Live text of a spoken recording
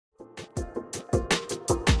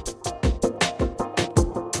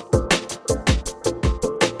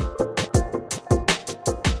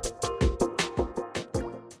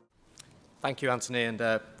Thank you, Anthony, and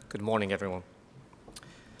good morning, everyone.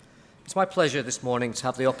 It's my pleasure this morning to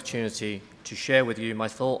have the opportunity to share with you my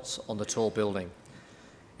thoughts on the tall building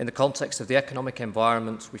in the context of the economic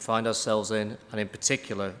environment we find ourselves in, and in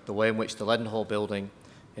particular, the way in which the Leadenhall Building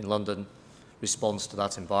in London responds to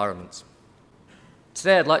that environment.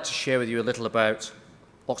 Today, I'd like to share with you a little about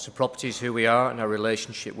Oxford Properties, who we are, and our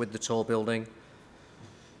relationship with the tall building,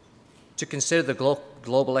 to consider the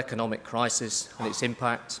global economic crisis and its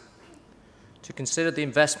impact, to consider the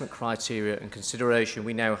investment criteria and consideration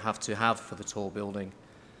we now have to have for the tall building,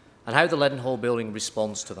 and how the Leadenhall Building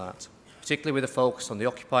responds to that, particularly with a focus on the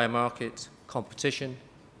occupier market, competition,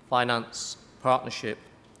 finance, partnership,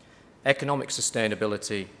 economic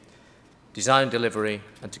sustainability, design and delivery,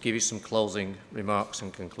 and to give you some closing remarks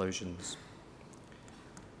and conclusions.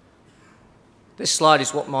 This slide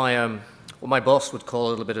is what my boss would call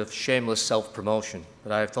a little bit of shameless self-promotion,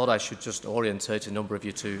 but I thought I should just orientate a number of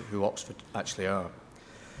you to who Oxford actually are.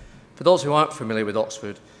 For those who aren't familiar with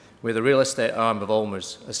Oxford, we're the real estate arm of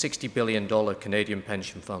OMERS, a $60 billion Canadian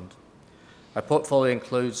pension fund. Our portfolio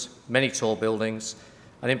includes many tall buildings,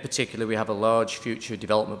 and in particular, we have a large future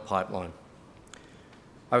development pipeline.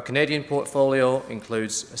 Our Canadian portfolio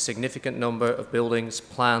includes a significant number of buildings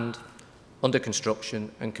planned, under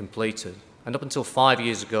construction, and completed. And up until 5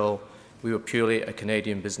 years ago, we were purely a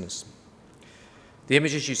Canadian business. The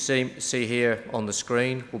images you see here on the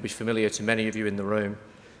screen will be familiar to many of you in the room.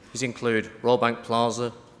 These include Roebank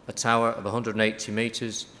Plaza, a tower of 180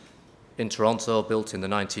 metres in Toronto, built in the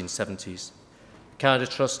 1970s. Canada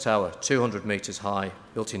Trust Tower, 200 metres high,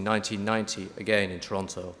 built in 1990, again in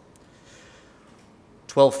Toronto.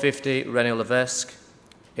 1250 René Levesque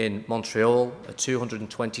in Montreal, a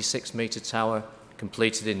 226-metre tower,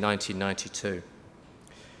 completed in 1992.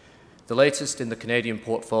 The latest in the Canadian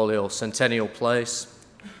portfolio, Centennial Place,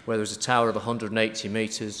 where there's a tower of 180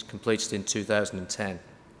 metres, completed in 2010.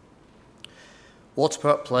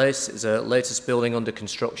 Waterpark Place is a latest building under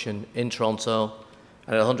construction in Toronto,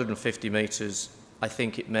 and at 150 metres, I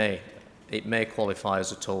think it may qualify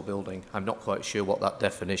as a tall building. I'm not quite sure what that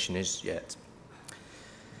definition is yet.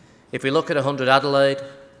 If we look at 100 Adelaide,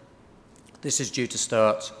 this is due to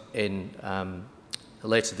start in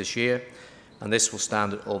later this year, and this will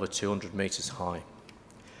stand at over 200 metres high.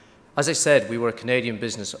 As I said, we were a Canadian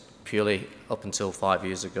business purely up until 5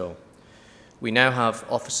 years ago. We now have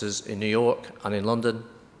offices in New York and in London,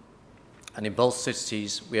 and in both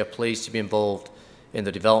cities we are pleased to be involved in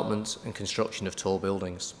the development and construction of tall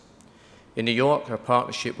buildings. In New York, our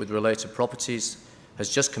partnership with Related Properties has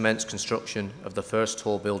just commenced construction of the first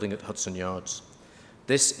tall building at Hudson Yards.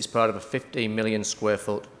 This is part of a 15 million square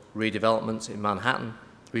foot redevelopment in Manhattan,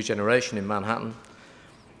 regeneration in Manhattan,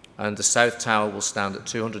 and the South Tower will stand at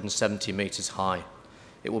 270 metres high.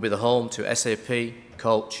 It will be the home to SAP,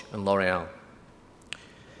 Coach and L'Oreal.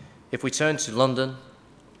 If we turn to London,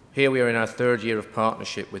 here we are in our third year of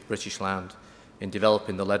partnership with British Land in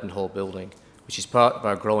developing the Leadenhall Building, which is part of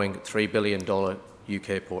our growing $3 billion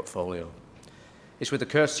UK portfolio. It's with the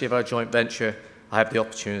courtesy of our joint venture I have the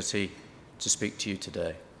opportunity to speak to you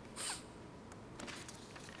today.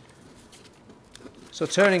 So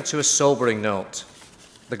turning to a sobering note,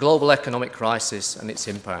 the global economic crisis and its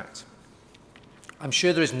impact. I'm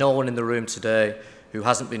sure there is no one in the room today who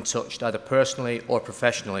hasn't been touched either personally or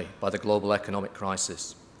professionally by the global economic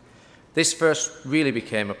crisis. This first really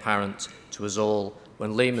became apparent to us all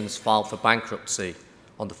when Lehman's filed for bankruptcy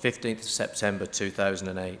on the 15th of September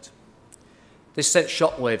 2008. This sent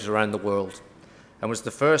shockwaves around the world and was the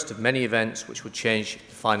first of many events which would change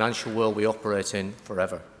the financial world we operate in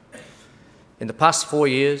forever. In the past 4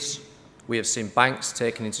 years, we have seen banks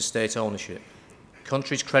taken into state ownership,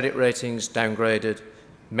 countries' credit ratings downgraded,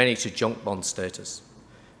 many to junk bond status,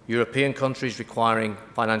 European countries requiring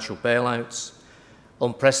financial bailouts,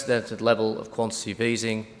 unprecedented level of quantitative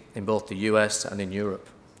easing in both the US and in Europe.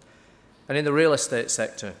 And in the real estate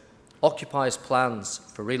sector, occupiers' plans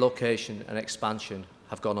for relocation and expansion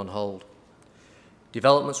have gone on hold.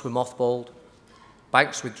 Developments were mothballed,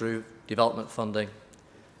 banks withdrew development funding,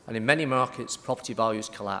 and in many markets, property values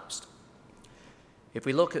collapsed. If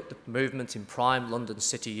we look at the movement in prime London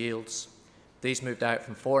city yields, these moved out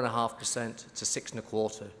from 4.5% to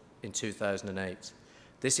 6.25% in 2008.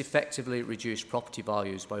 This effectively reduced property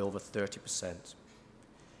values by over 30%.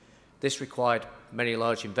 This required many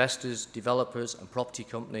large investors, developers, and property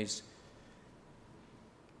companies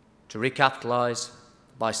to recapitalise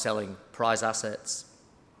by selling prize assets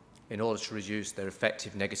in order to reduce their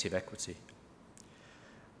effective negative equity.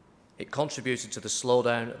 It contributed to the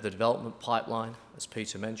slowdown of the development pipeline, as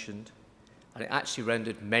Peter mentioned, and it actually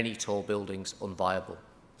rendered many tall buildings unviable.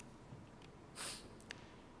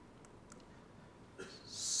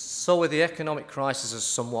 So with the economic crisis as a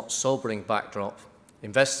somewhat sobering backdrop,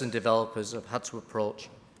 investors and developers have had to approach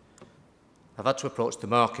the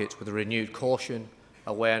market with a renewed caution,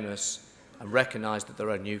 awareness, and recognise that there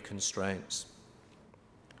are new constraints.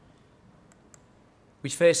 We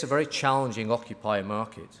face a very challenging occupier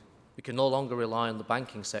market. We can no longer rely on the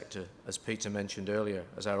banking sector, as Peter mentioned earlier,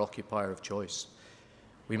 as our occupier of choice.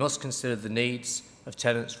 We must consider the needs of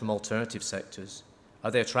tenants from alternative sectors.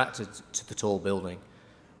 Are they attracted to the tall building?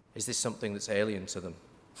 Is this something that's alien to them?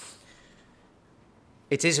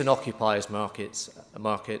 It is an occupier's market,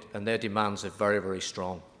 and their demands are very, very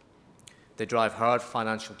strong. They drive hard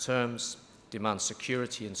financial terms, demand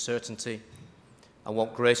security and certainty, and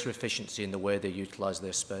want greater efficiency in the way they utilise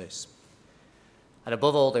their space. And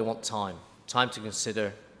above all, they want time to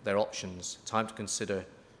consider their options, time to consider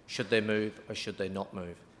should they move or should they not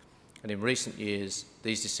move. And in recent years,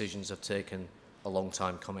 these decisions have taken a long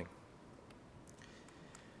time coming.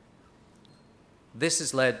 This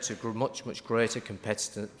has led to much, much greater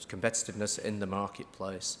competitiveness in the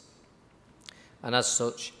marketplace. And as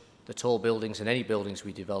such, the tall buildings and any buildings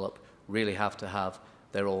we develop really have to have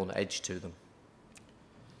their own edge to them.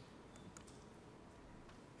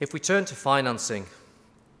 If we turn to financing,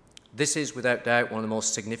 this is without doubt one of the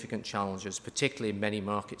most significant challenges, particularly in many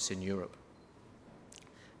markets in Europe.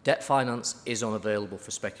 Debt finance is unavailable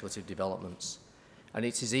for speculative developments, and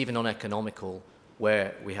it is even uneconomical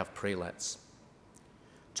where we have pre-lets.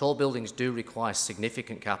 Tall buildings do require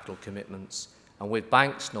significant capital commitments, and with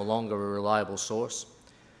banks no longer a reliable source,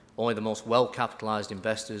 only the most well-capitalised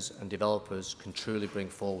investors and developers can truly bring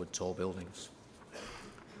forward tall buildings.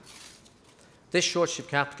 This shortage of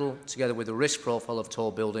capital, together with the risk profile of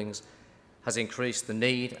tall buildings, has increased the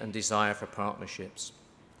need and desire for partnerships.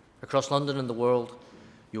 Across London and the world,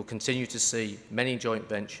 you'll continue to see many joint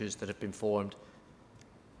ventures that have been formed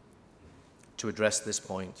to address this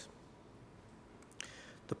point.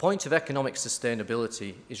 The point of economic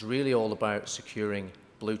sustainability is really all about securing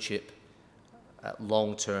blue-chip,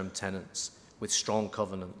 long-term tenants with strong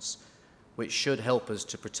covenants, which should help us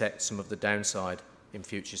to protect some of the downside in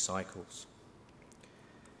future cycles.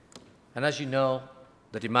 And as you know,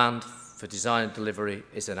 the demand for design and delivery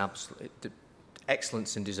is an absolute.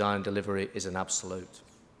 Excellence in design and delivery is an absolute.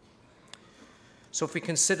 So if we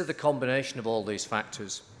consider the combination of all these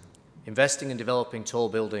factors, investing in developing tall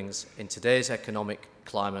buildings in today's economic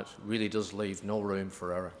climate really does leave no room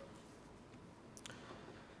for error.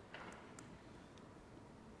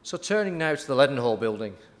 So turning now to the Leadenhall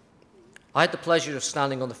Building, I had the pleasure of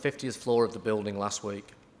standing on the 50th floor of the building last week,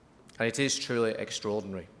 and it is truly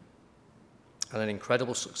extraordinary and an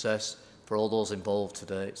incredible success for all those involved to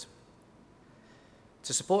date.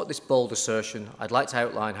 To support this bold assertion, I'd like to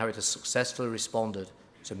outline how it has successfully responded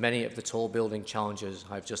to many of the tall building challenges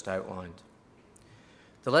I've just outlined.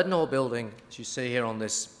 The Leadenhall Building, as you see here on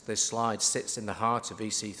this slide, sits in the heart of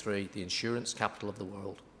EC3, the insurance capital of the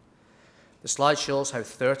world. The slide shows how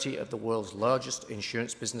 30 of the world's largest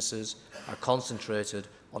insurance businesses are concentrated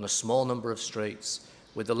on a small number of streets,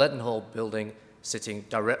 with the Leadenhall Building sitting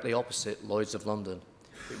directly opposite Lloyd's of London.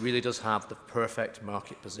 It really does have the perfect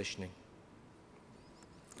market positioning.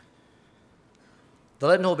 The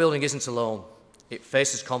Leadenhall Building isn't alone. It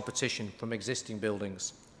faces competition from existing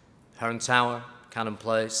buildings, Heron Tower, Cannon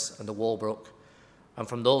Place and the Walbrook, and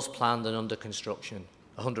from those planned and under construction,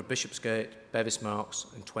 100 Bishopsgate, Bevis Marks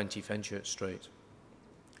and 20 Fenchurch Street.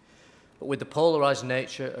 But with the polarised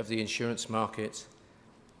nature of the insurance market,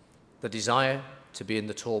 the desire to be in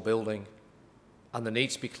the tall building and the need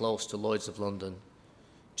to be close to Lloyd's of London,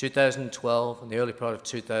 2012 and the early part of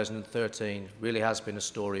 2013 really has been a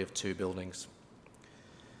story of two buildings.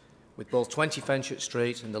 With both 20 Fenchurch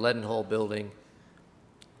Street and the Leadenhall Building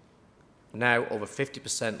now over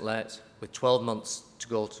 50% let, with 12 months to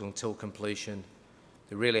go until completion,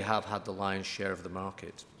 they really have had the lion's share of the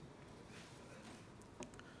market.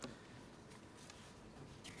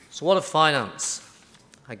 So what of finance?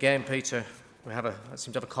 Again, Peter, we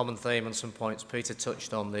seem to have a common theme on some points. Peter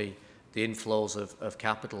touched on the inflows of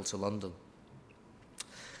capital to London.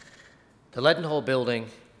 The Leadenhall Building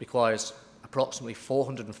requires approximately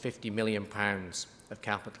 £450 million of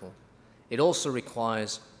capital. It also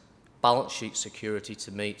requires balance sheet security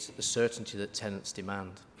to meet the certainty that tenants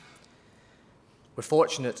demand. We're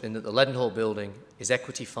fortunate in that the Leadenhall Building is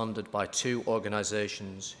equity funded by two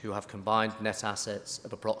organisations who have combined net assets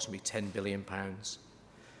of approximately £10 billion,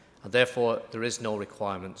 and therefore there is no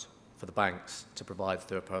requirement for the banks to provide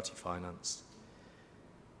third-party finance.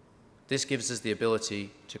 This gives us the ability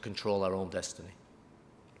to control our own destiny.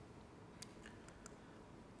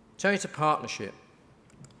 Turning to partnership,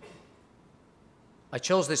 I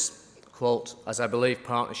chose this quote, as I believe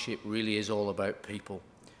partnership really is all about people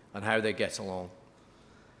and how they get along.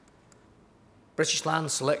 British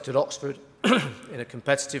Land selected Oxford in a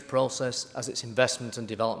competitive process as its investment and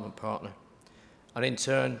development partner. And in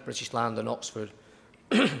turn, British Land and Oxford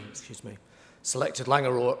selected Laing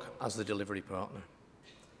O'Rourke as the delivery partner.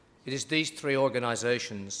 It is these three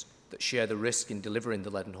organisations that share the risk in delivering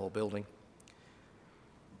the Leadenhall Building.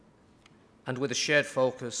 And with a shared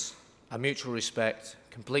focus, a mutual respect,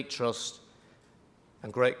 complete trust,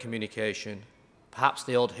 and great communication, perhaps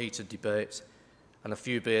the odd heated debate, and a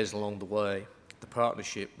few beers along the way, the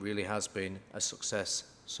partnership really has been a success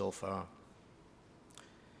so far.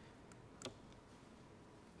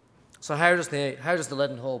 So how does the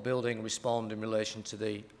Leadenhall Building respond in relation to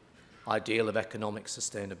the ideal of economic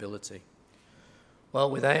sustainability?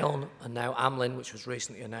 Well, with Aon and now Amlin, which was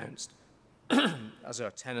recently announced as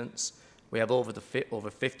our tenants, we have over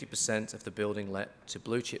 50% of the building let to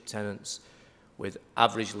blue chip tenants with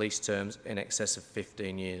average lease terms in excess of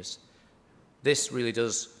 15 years. This really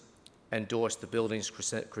does endorse the building's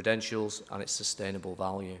credentials and its sustainable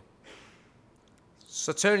value.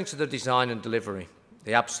 So turning to the design and delivery,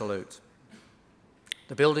 the absolute.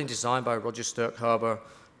 The building designed by Roger Sturck-Harbour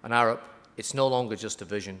and Arup, it's no longer just a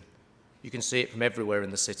vision. You can see it from everywhere in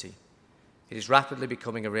the city. It is rapidly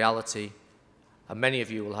becoming a reality, and many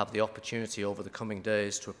of you will have the opportunity over the coming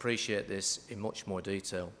days to appreciate this in much more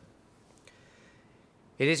detail.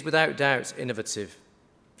 It is without doubt innovative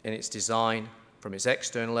in its design, from its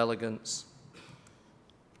external elegance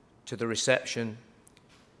to the reception,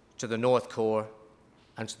 to the north core,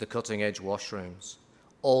 and to the cutting-edge washrooms,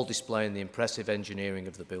 all displaying the impressive engineering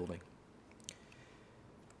of the building.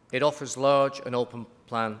 It offers large and open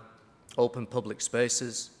public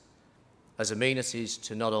spaces as amenities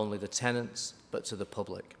to not only the tenants, but to the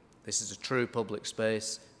public. This is a true public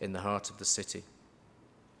space in the heart of the city.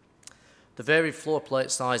 The varied floor plate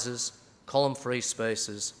sizes, column-free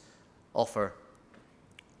spaces offer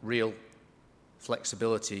real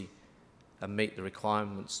flexibility and meet the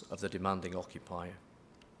requirements of the demanding occupier.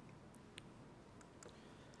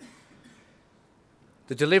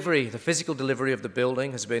 The physical delivery of the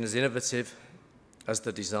building has been as innovative as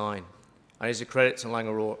the design, and is a credit to Laing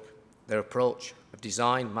O'Rourke. Their approach of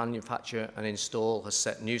design, manufacture and install has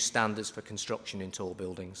set new standards for construction in tall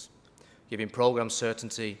buildings, giving programme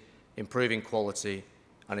certainty, improving quality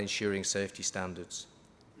and ensuring safety standards.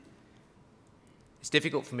 It's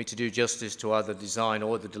difficult for me to do justice to either the design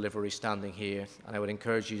or the delivery standing here, and I would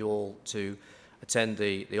encourage you all to attend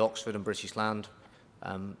the Oxford and British Land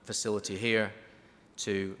facility here,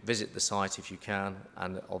 to visit the site if you can,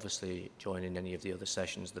 and obviously join in any of the other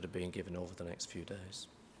sessions that are being given over the next few days.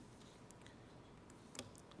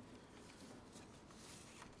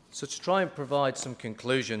 So to try and provide some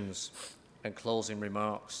conclusions and closing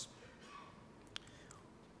remarks,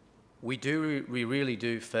 we really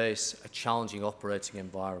do face a challenging operating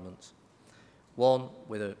environment, one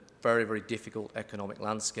with a very, very difficult economic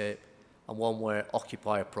landscape, and one where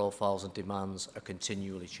occupier profiles and demands are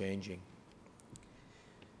continually changing.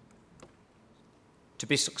 To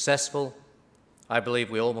be successful, I believe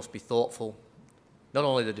we all must be thoughtful, not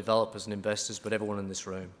only the developers and investors, but everyone in this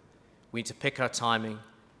room. We need to pick our timing,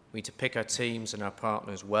 we need to pick our teams and our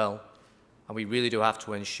partners well, and we really do have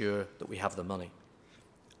to ensure that we have the money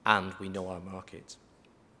and we know our market.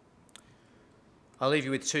 I'll leave you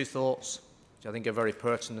with two thoughts, which I think are very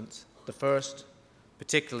pertinent. The first,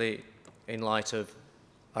 particularly in light of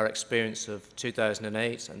our experience of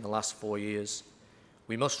 2008 and the last 4 years,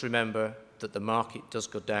 we must remember that the market does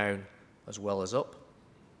go down as well as up.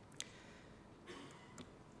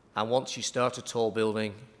 And once you start a tall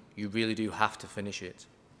building, you really do have to finish it.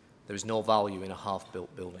 There is no value in a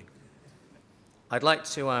half-built building. I'd like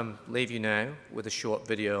to leave you now with a short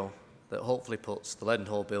video that hopefully puts the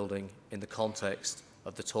Leadenhall Building in the context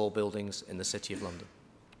of the tall buildings in the City of London.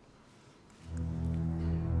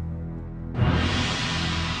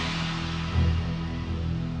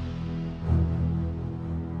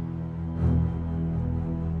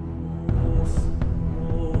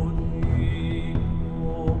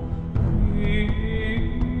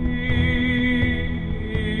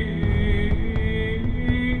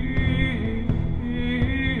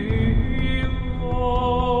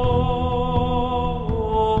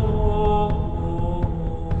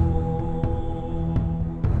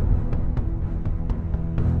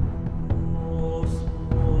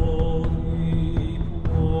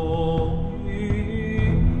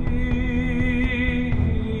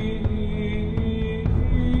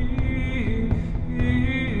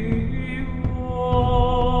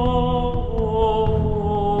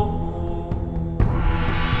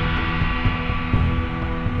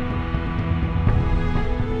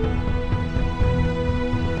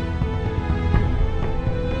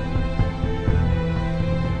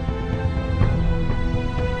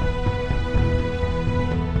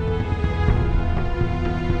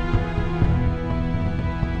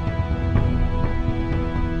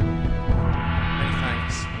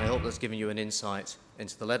 given you an insight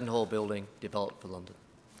into the Leadenhall Building developed for London.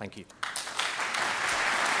 Thank you.